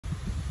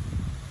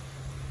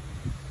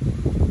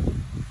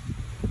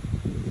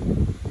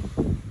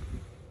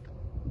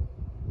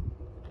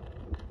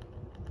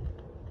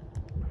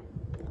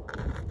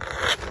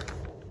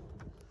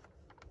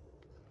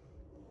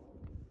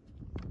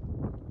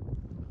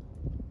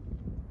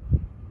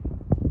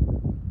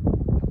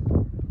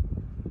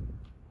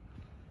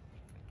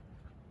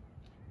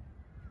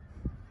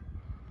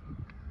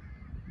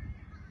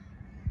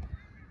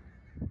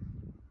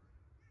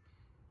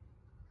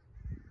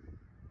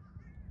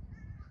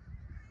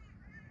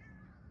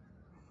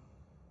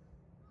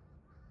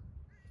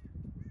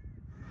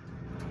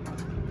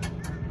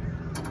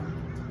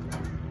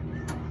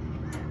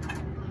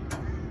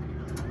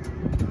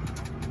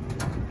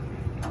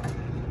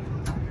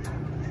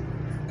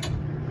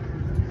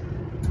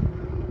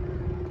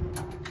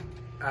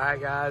All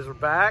right, guys, we're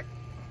back.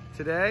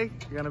 Today,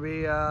 we're gonna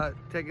be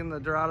taking the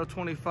Dorado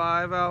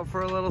 25 out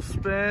for a little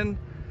spin.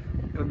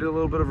 Gonna do a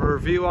little bit of a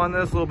review on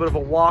this, a little bit of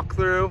a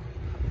walkthrough.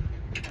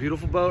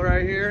 Beautiful boat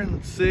right here.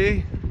 Let's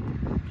see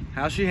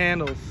how she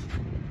handles.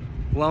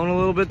 Blown a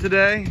little bit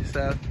today,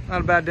 so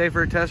not a bad day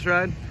for a test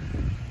ride.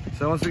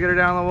 So once we get her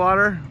down in the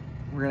water,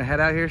 we're gonna head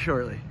out here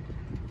shortly.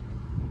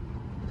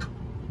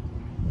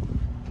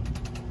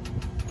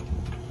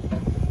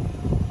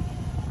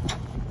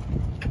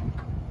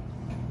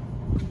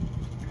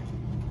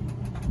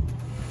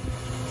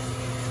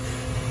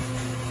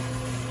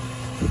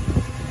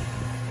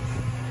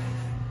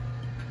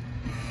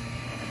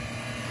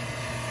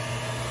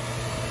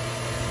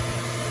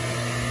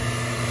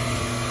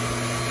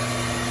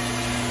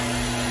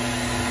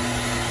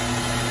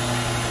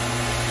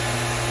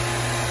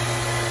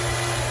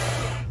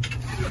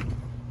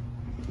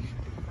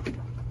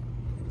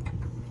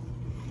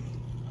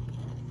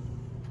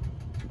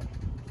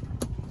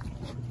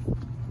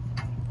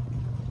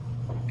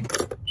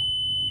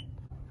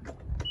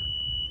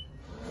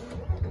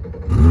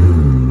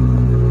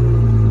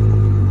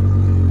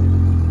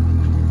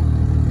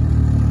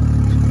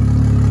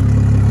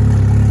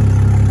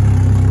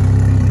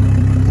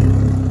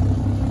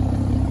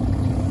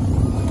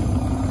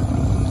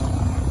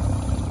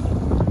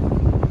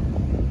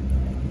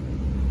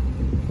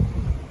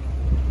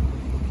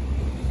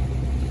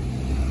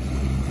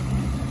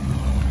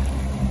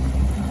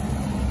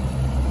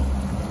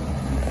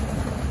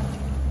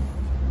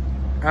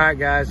 All right,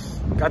 guys,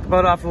 got the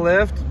boat off the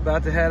lift,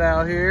 about to head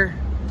out here,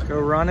 go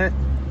run it,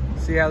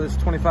 see how this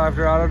 25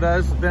 Dorado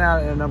does. It's been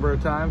out a number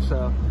of times,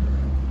 so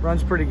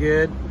runs pretty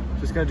good.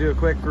 Just gonna do a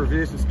quick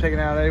review since I'm taking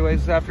it out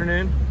anyways this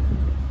afternoon.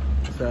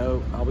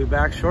 So I'll be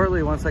back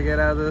shortly once I get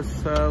out of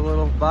this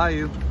little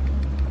bayou.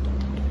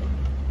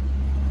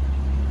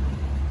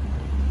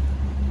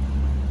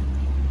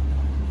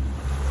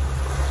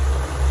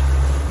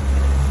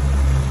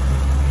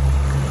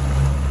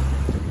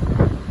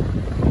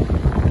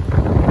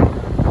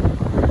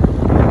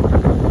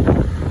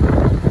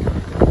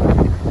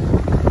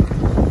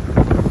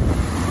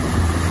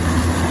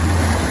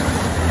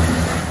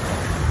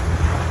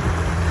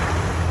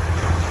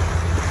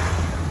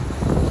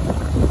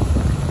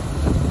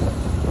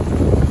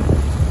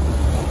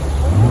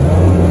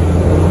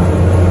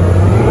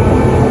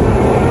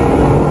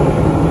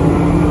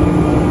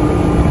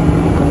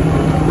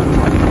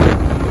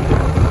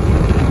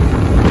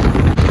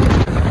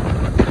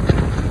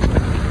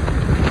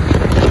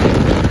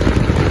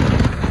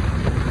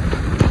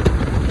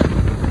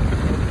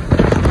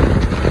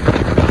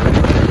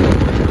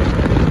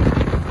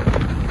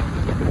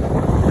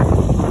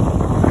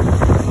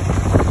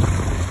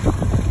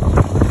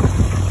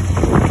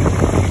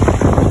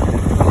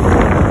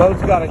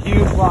 Boat's got a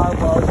huge water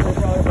bar, so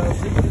probably about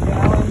 60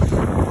 gallons.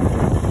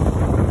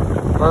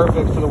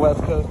 Perfect for the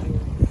West Coast here.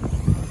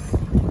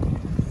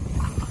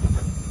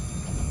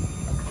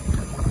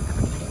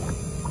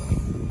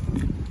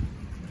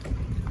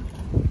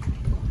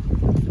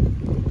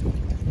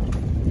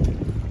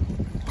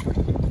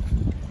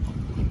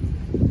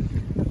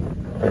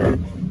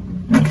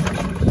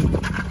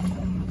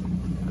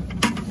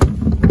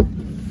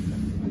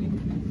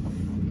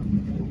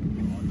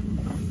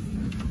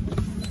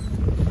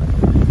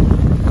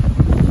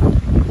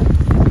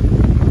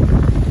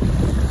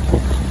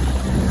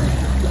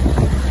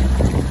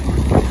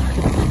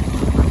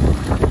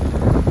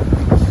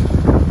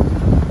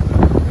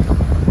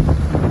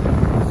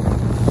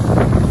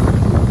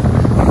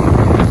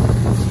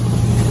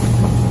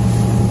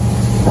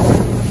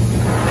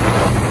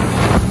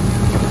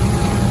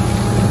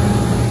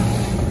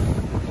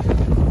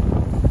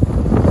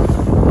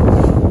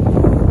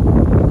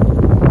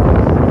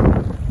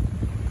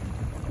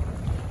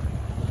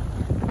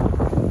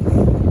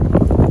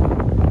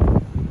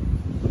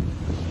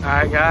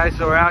 Alright guys,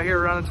 so we're out here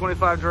running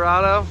 25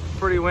 Dorado,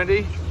 pretty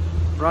windy,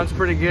 runs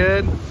pretty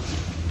good.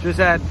 Just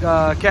had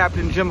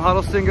Captain Jim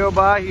Huddleston go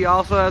by, he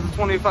also has a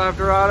 25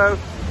 Dorado.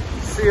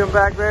 See him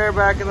back there,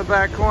 back in the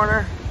back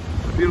corner.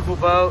 Beautiful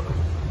boat,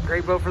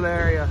 great boat for the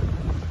area.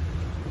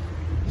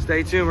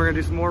 Stay tuned, we're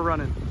gonna do some more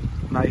running.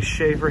 Nice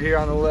Schaefer here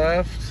on the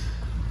left.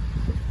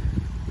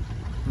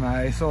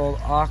 Nice old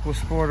Aqua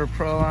Sporter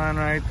Pro line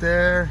right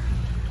there.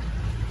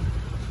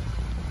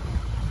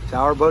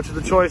 Tower boats are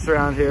the choice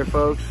around here,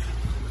 folks.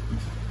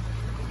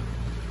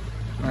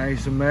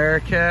 Nice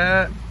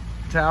Americat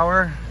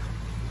tower.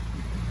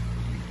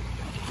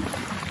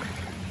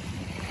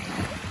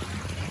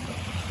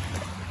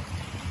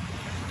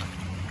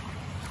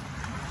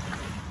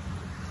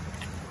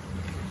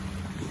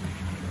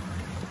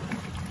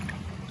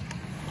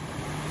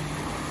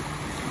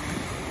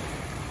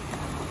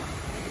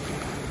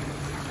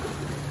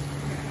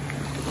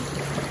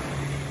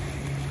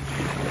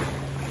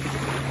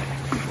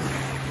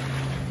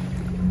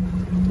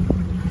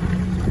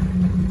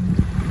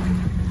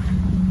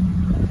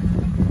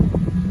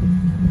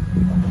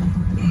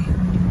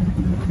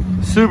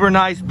 Super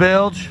nice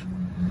bilge,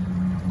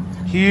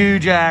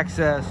 huge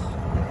access.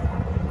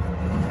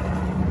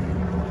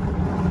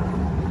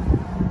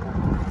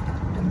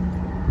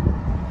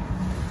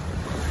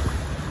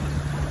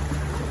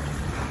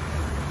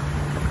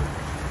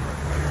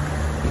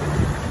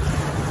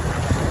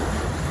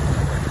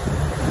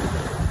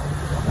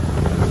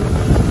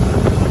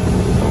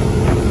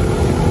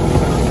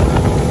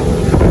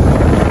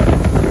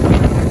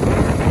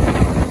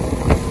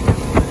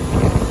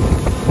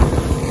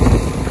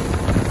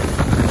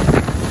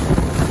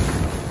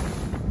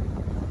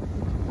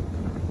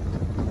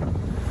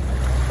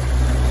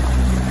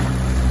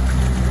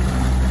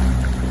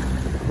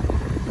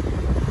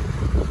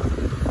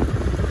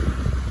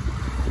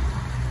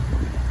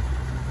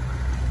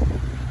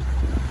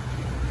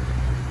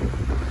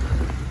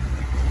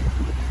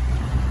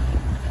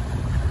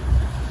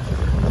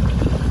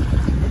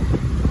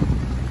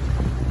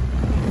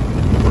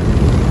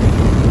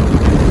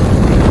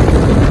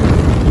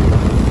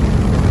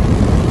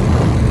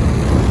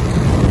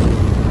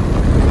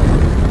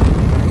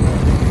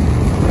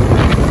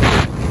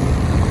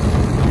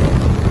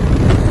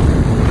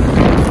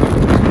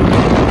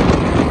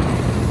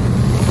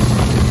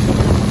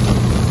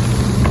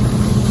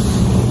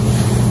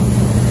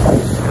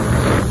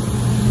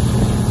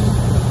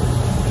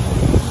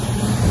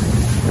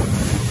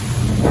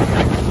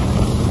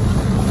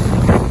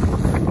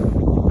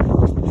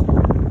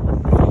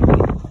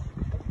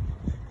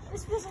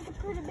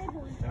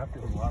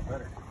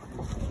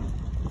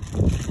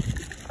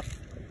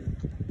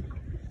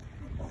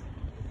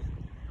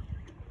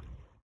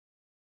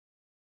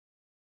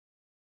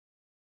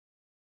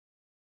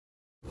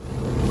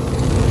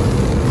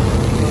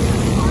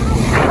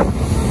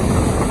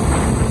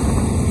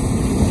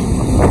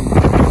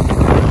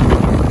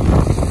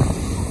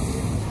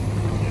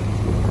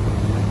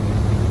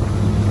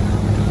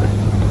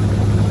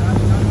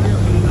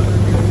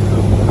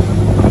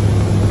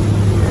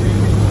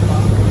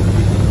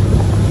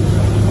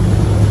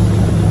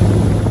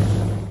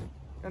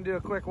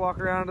 walk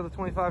around to the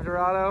 25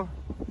 Dorado.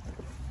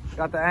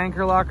 Got the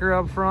anchor locker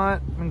up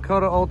front, Minn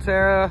Kota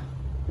Ulterra.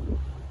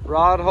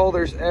 Rod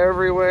holders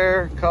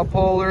everywhere, cup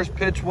holders,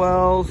 pitch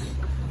wells,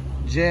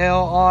 jail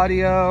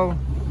audio,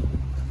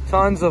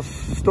 tons of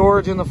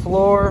storage in the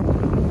floor.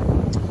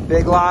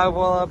 Big live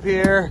well up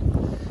here.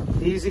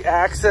 Easy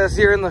access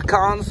here in the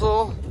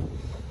console.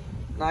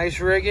 Nice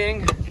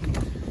rigging.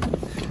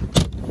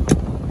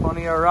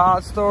 Plenty of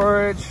rod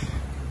storage.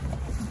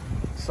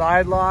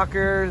 Side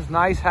lockers,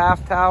 nice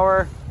half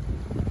tower.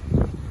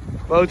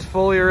 Boat's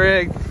fully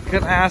rigged.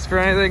 Couldn't ask for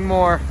anything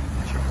more.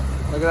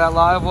 Look at that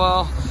live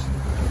well.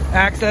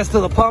 Access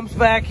to the pumps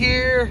back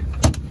here.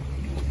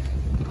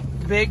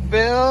 Big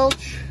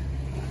bilge.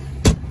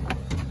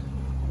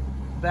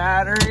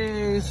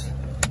 Batteries.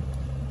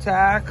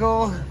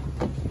 Tackle.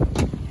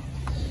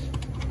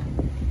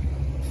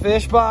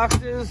 Fish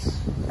boxes.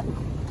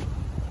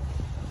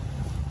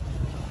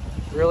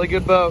 Really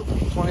good boat.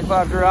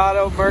 25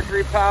 Dorado,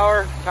 Mercury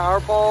power,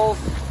 power poles.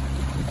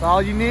 That's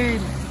all you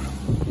need.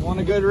 Want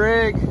a good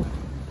rig?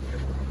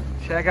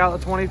 Check out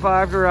the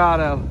 25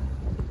 Dorado.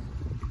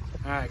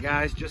 All right,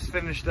 guys, just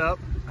finished up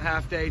a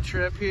half-day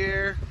trip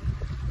here.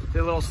 Did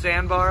a little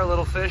sandbar, a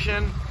little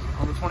fishing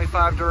on the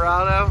 25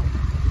 Dorado.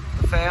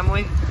 The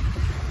family.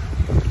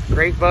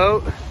 Great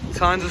boat,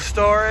 tons of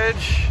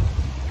storage,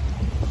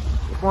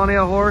 plenty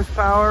of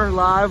horsepower,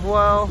 live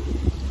well.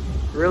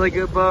 Really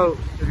good boat.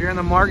 If you're in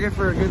the market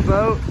for a good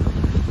boat,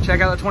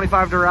 check out the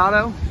 25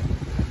 Dorado.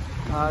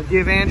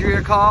 Give Andrea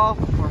a call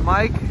or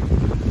Mike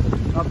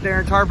up there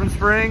in Tarpon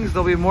Springs.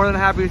 They'll be more than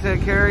happy to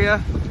take care of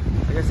you.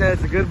 Like I said,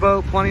 it's a good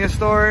boat, plenty of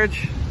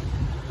storage.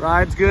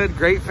 Ride's good,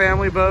 great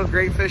family boat,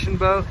 great fishing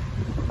boat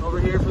over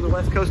here for the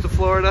west coast of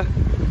Florida.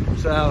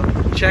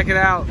 So check it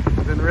out.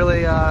 I've been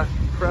really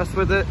impressed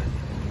with it.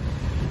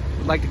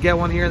 I'd like to get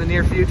one here in the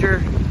near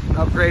future.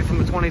 Upgrade from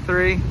the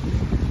 23.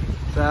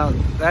 So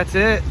that's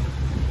it.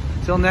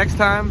 Until next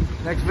time,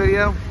 next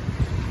video,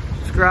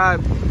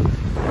 subscribe.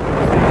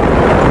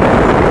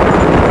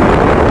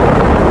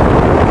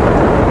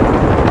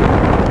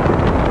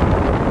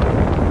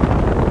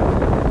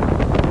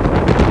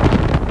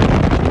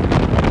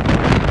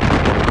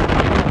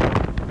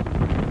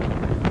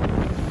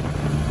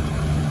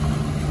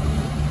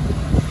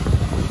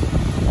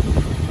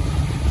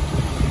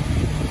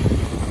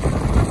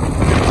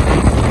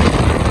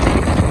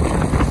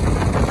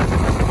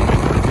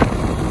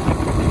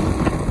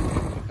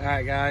 All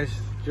right, guys,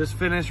 just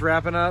finished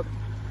wrapping up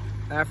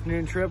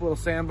afternoon trip, little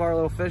sandbar,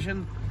 little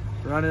fishing,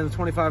 running the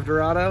 25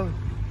 Dorado.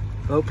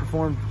 Boat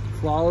performed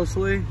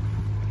flawlessly,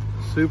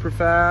 super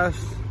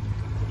fast,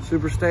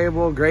 super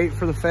stable, great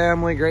for the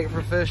family, great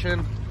for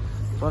fishing,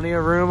 plenty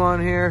of room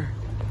on here.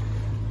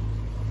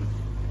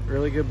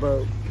 Really good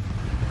boat.